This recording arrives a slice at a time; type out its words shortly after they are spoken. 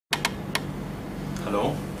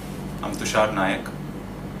Hello, I'm Tushar Nayak.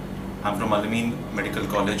 I'm from Alameen Medical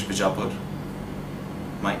College, Bijapur.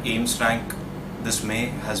 My AIIMS rank this May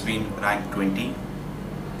has been rank 20.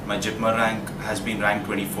 My JIPMER rank has been rank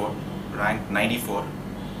 24, rank 94,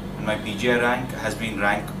 and my PGI rank has been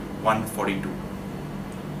rank 142.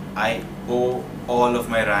 I owe all of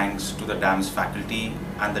my ranks to the DAMS faculty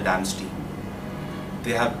and the DAMS team.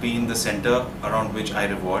 They have been the center around which I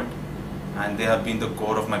revolved, and they have been the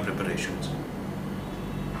core of my preparations.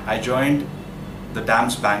 I joined the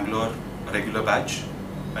DAMS Bangalore regular batch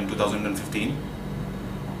in 2015,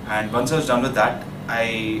 and once I was done with that,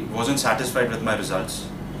 I wasn't satisfied with my results,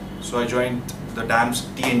 so I joined the DAMS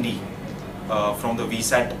DNB from the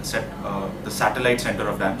VSAT, the satellite center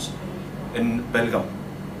of DAMS in Belgaum,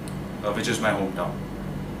 which is my hometown.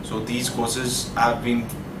 So these courses I've been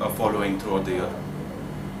following throughout the year.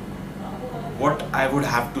 What I would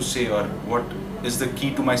have to say, or what is the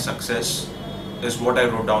key to my success, is what I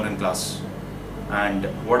wrote down in class. And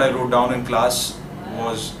what I wrote down in class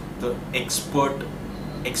was the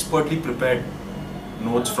expertly prepared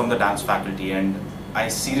notes from the DAMS faculty. And I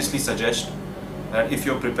seriously suggest that if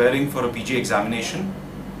you're preparing for a PG examination,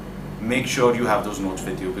 make sure you have those notes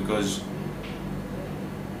with you, because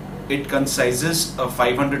it concises a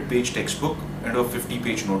 500-page textbook into a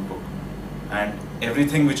 50-page notebook. And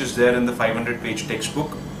everything which is there in the 500-page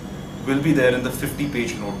textbook will be there in the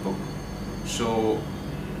 50-page notebook. So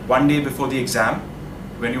one day before the exam,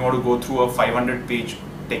 when you want to go through a 500-page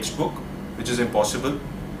textbook, which is impossible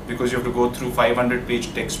because you have to go through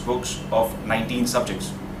 500-page textbooks of 19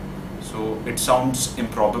 subjects. So it sounds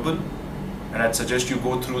improbable, and I'd suggest you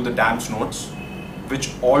go through the DAMS notes, which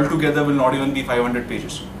altogether will not even be 500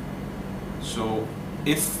 pages. So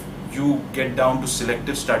if you get down to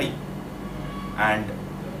selective study and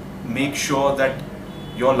make sure that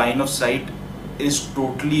your line of sight is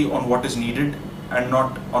totally on what is needed and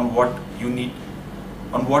not on what you need,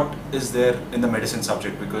 on what is there in the medicine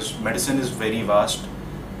subject, because medicine is very vast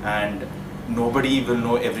and nobody will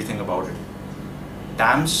know everything about it.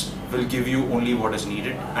 DAMS will give you only what is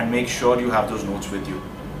needed, and make sure you have those notes with you.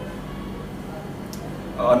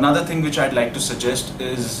 Another thing which I'd like to suggest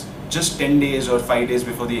is just 10 days or 5 days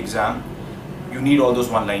before the exam, you need all those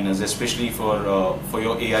one-liners, especially for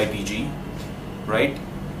your AIPG, right?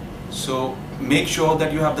 So make sure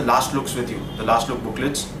that you have the last looks with you, the last look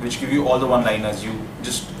booklets, which give you all the one-liners. You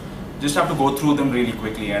just have to go through them really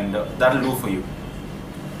quickly, and that'll do for you.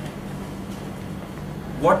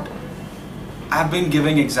 What I've been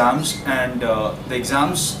giving exams, and the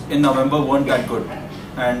exams in November weren't that good.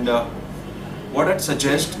 And what I'd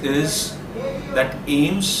suggest is that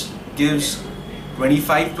AIIMS gives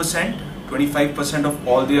 25% of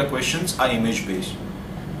all their questions are image based,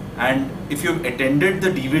 and if you've attended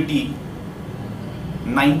the DVT,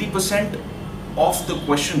 90% of the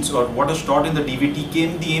questions or what is taught in the DVT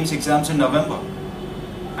came in the AIIMS exams in November.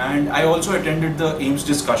 And I also attended the AIIMS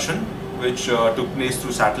discussion, which took place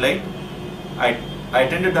through satellite. I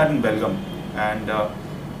attended that in Belgaum, and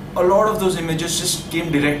a lot of those images just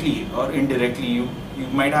came directly or indirectly. You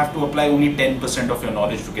might have to apply only 10% of your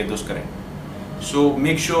knowledge to get those correct. So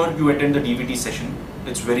make sure you attend the DVT session.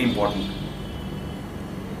 It's very important.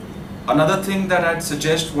 Another thing that I'd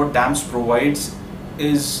suggest what DAMS provides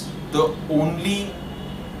is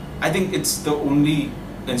I think it's the only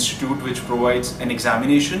institute which provides an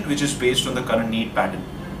examination which is based on the current NEET pattern.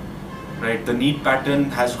 Right? The NEET pattern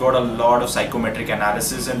has got a lot of psychometric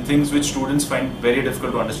analysis and things which students find very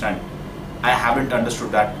difficult to understand. I haven't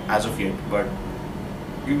understood that as of yet, but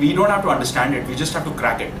we don't have to understand it, we just have to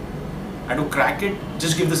crack it. And to crack it,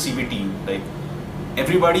 just give the CBT. Like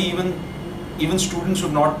everybody, even students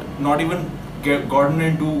who've not even gotten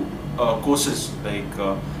into courses, like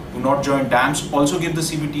who not joined DAMS, also give the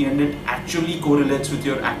CBT, and it actually correlates with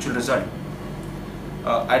your actual result.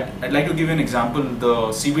 I'd like to give you an example.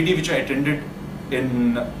 The CBT which I attended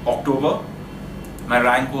in October, my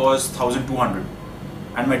rank was 1200,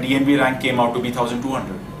 and my DNB rank came out to be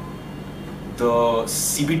 1200. The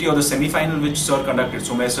CBT or the semi-final which sir conducted,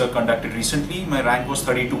 Sumay sir conducted recently, my rank was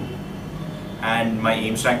 32, and my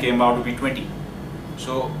AIIMS rank came out to be 20.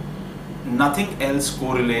 So nothing else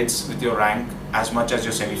correlates with your rank as much as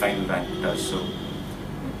your semi-final rank does. So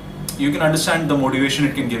you can understand the motivation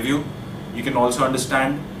it can give you. You can also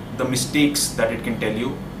understand the mistakes that it can tell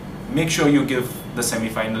you. Make sure you give the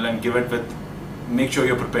semi-final and give it with, make sure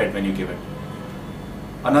you're prepared when you give it.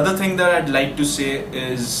 Another thing that I'd like to say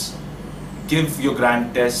is give your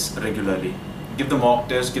grand tests regularly. Give the mock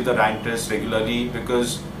test, give the rank test regularly,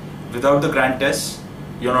 because without the grand tests,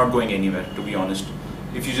 you're not going anywhere, to be honest.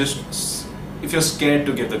 If you're scared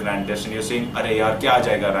to give the grand test and you're saying, "Arey yaar, kya aa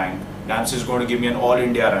jayega rank?" DAMS is going to give me an all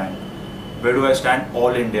India rank. Where do I stand? All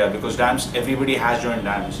India, because DAMS, everybody has joined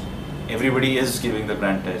DAMS. Everybody is giving the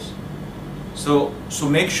grand test. So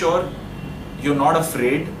make sure you're not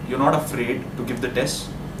afraid to give the test.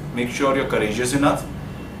 Make sure you're courageous enough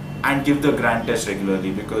and give the grand test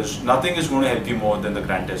regularly, because nothing is going to help you more than the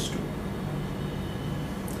grand test too.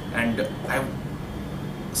 And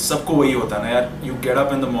सबको वही होता है ना यार, you get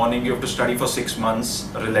up in the morning, you have to study for 6 months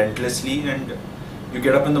relentlessly, and you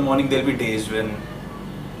get up in the morning, there'll be days when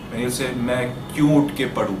you say मैं क्यों उठ के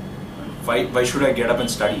पढूं, why should I get up and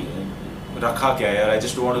study, रखा क्या यार, I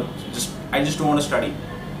just don't want to study.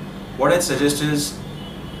 What I'd suggest is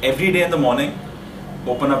every day in the morning,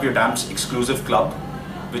 open up your DAMS exclusive club,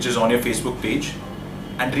 which is on your Facebook page,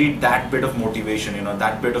 and read that bit of motivation,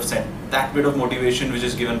 that bit of motivation which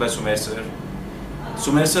is given by Sumer sir.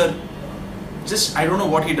 Sumer sir, I don't know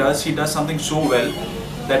what he does something so well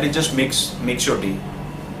that it just makes your day.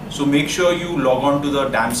 So make sure you log on to the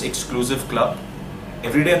DAMS exclusive club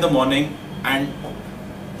every day in the morning, and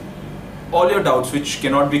all your doubts which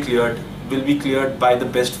cannot be cleared will be cleared by the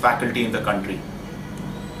best faculty in the country.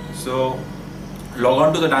 So log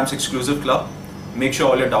on to the DAMS exclusive club, make sure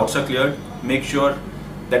all your doubts are cleared, make sure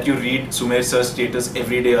that you read Sumer sir's status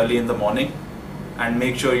every day early in the morning, and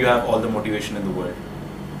make sure you have all the motivation in the world.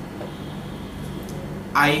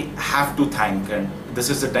 I have to thank, and this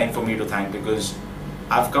is the time for me to thank, because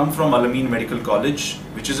I've come from Al-Amin Medical College,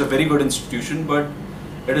 which is a very good institution, but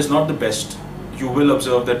it is not the best. You will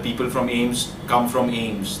observe that people from AIIMS come from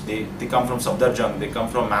AIIMS, they come from Safdarjung, they come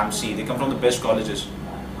from MAMC, they come from the best colleges.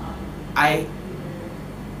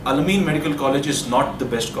 Al-Amin Medical College is not the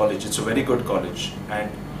best college, it's a very good college, and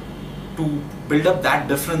to build up that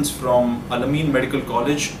difference from Al-Amin Medical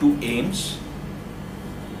College to AIIMS,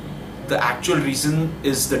 the actual reason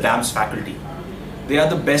is the DAMS faculty. They are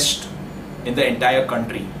the best in the entire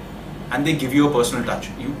country, and they give you a personal touch.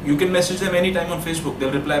 You can message them anytime on Facebook,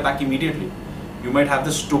 they'll reply back immediately. You might have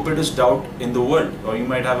the stupidest doubt in the world, or you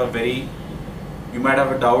might have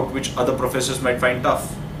a doubt which other professors might find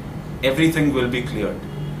tough. Everything will be cleared.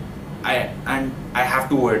 I have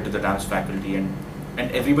to owe it to the DAMS faculty, and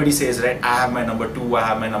everybody says, right, I have my number 2, I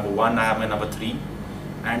have my number 1, I have my number 3,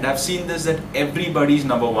 and I've seen this, that everybody's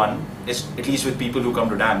number 1, is, at least with people who come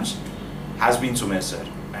to DAMS, has been Sumer sir,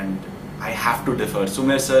 and I have to differ.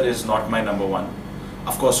 Sumer sir is not my number 1.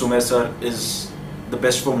 Of course, Sumer sir is the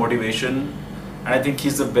best for motivation, and I think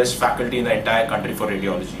he's the best faculty in the entire country for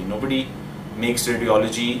radiology. Nobody makes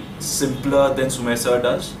radiology simpler than Sumer sir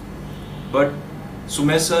does, but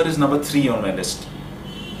Sumer sir is number 3 on my list.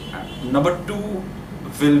 Number 2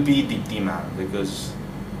 will be Deepti ma'am, because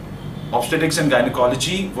obstetrics and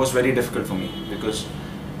gynecology was very difficult for me, because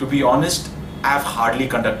to be honest, I've hardly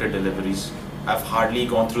conducted deliveries. I've hardly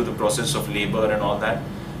gone through the process of labor and all that,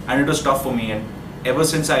 and it was tough for me. And ever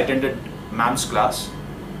since I attended ma'am's class,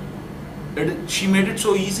 she made it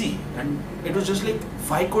so easy, and it was just like,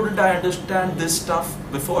 why couldn't I understand this stuff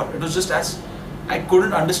before? It was just as I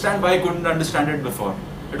couldn't understand why I couldn't understand it before.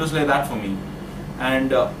 It was like that for me.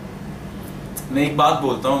 And मैं एक बात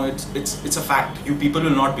बोलता हूँ, it's a fact. You people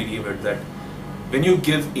will not believe it, that when you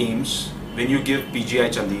give AIIMS, when you give PGI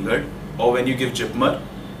Chandigarh, or when you give JIPMER,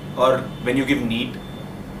 or when you give NEET,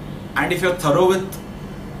 and if you're thorough with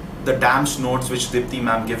the DAMS notes which Deepti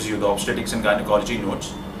ma'am gives you, the obstetrics and gynecology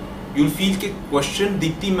notes, you'll feel कि question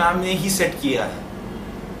Deepti ma'am ने ही set किया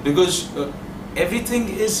है, because everything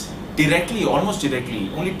is directly, almost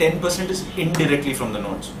directly, only 10% is indirectly from the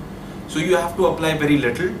notes. So you have to apply very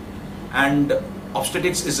little, and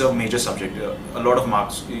obstetrics is a major subject, a lot of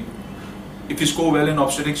marks. If you score well in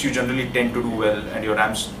obstetrics, you generally tend to do well, and your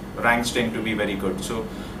ranks tend to be very good. So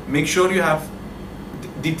make sure you have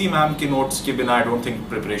Deepti ma'am ke notes ke bina, I don't think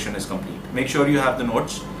preparation is complete. Make sure you have the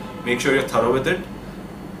notes, make sure you're thorough with it,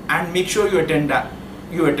 and make sure you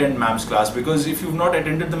attend ma'am's class, because if you've not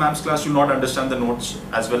attended the ma'am's class, you'll not understand the notes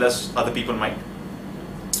as well as other people might.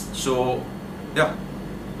 So yeah,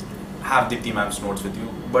 have Deepti ma'am's notes with you.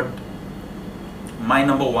 But my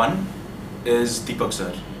number 1 is Deepak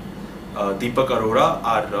sir. Deepak Arora,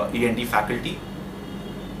 our ENT faculty.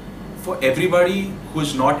 For everybody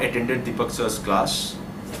who's not attended Deepak sir's class,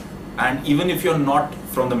 and even if you're not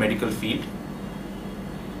from the medical field,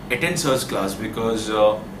 attend sir's class, because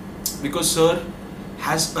sir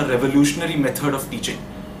has a revolutionary method of teaching.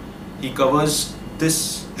 He covers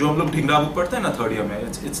this, जो हम लोग Dhingra book पढ़ते हैं ना 3rd year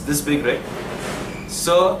में, it's this big, right?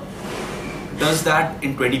 Sir does that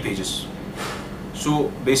in 20 pages.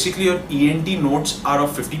 So basically your ENT notes are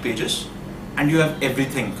of 50 pages, and you have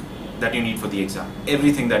everything that you need for the exam,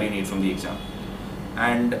 everything that you need from the exam.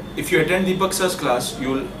 And if you attend Deepak sir's class,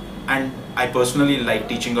 and I personally like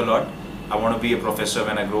teaching a lot. I want to be a professor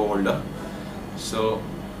when I grow older. So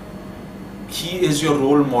he is your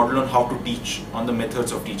role model on how to teach, on the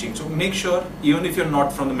methods of teaching. So make sure, even if you're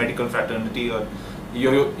not from the medical fraternity or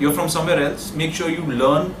you're from somewhere else, make sure you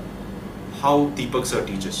learn how Deepak sir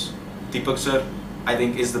teaches. Deepak sir, I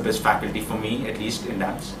think, is the best faculty for me, at least in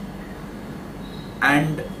dance.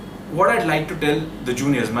 And what I'd like to tell the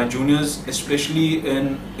juniors, my juniors, especially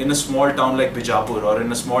in a small town like Bijapur or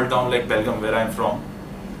in a small town like Belgaum, where I'm from,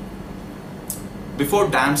 before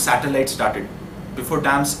DAMS satellite started, before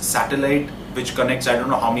DAMS satellite, which connects I don't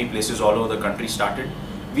know how many places all over the country, started,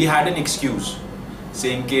 we had an excuse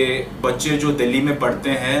saying कि बच्चे जो दिल्ली में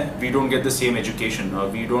पढ़ते हैं, we don't get the same education or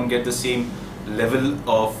we don't get the same level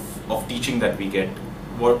of teaching that we get,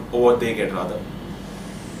 what they get rather.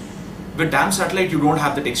 With DAMS satellite, you don't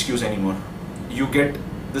have that excuse anymore. You get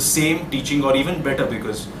the same teaching or even better,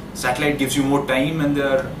 because satellite gives you more time and they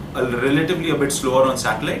are relatively a bit slower on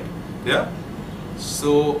satellite. Yeah.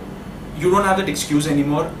 So you don't have that excuse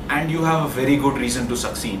anymore, and you have a very good reason to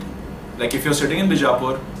succeed. Like if you're sitting in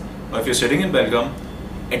Bijapur or if you're sitting in Belgaum,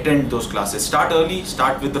 attend those classes. Start early,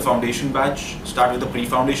 start with the foundation batch, start with the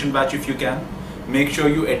pre-foundation batch if you can. Make sure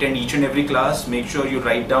you attend each and every class, make sure you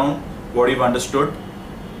write down what you've understood.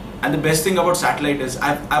 And the best thing about satellite is,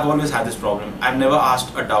 I've always had this problem. I've never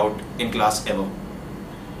asked a doubt in class ever.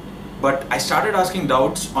 But I started asking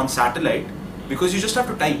doubts on satellite because you just have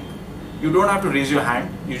to type. You don't have to raise your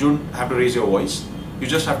hand, you don't have to raise your voice, you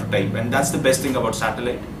just have to type, and that's the best thing about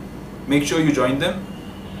satellite. Make sure you join them,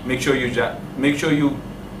 make sure you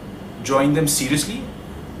join them seriously,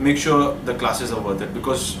 make sure the classes are worth it,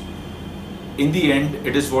 because in the end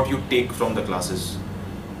it is what you take from the classes.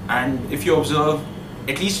 And if you observe,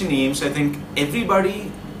 at least in AIIMS, I think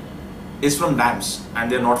everybody is from DAMS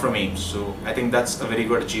and they're not from AIIMS, so I think that's a very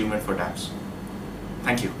good achievement for DAMS.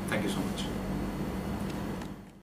 Thank you so much.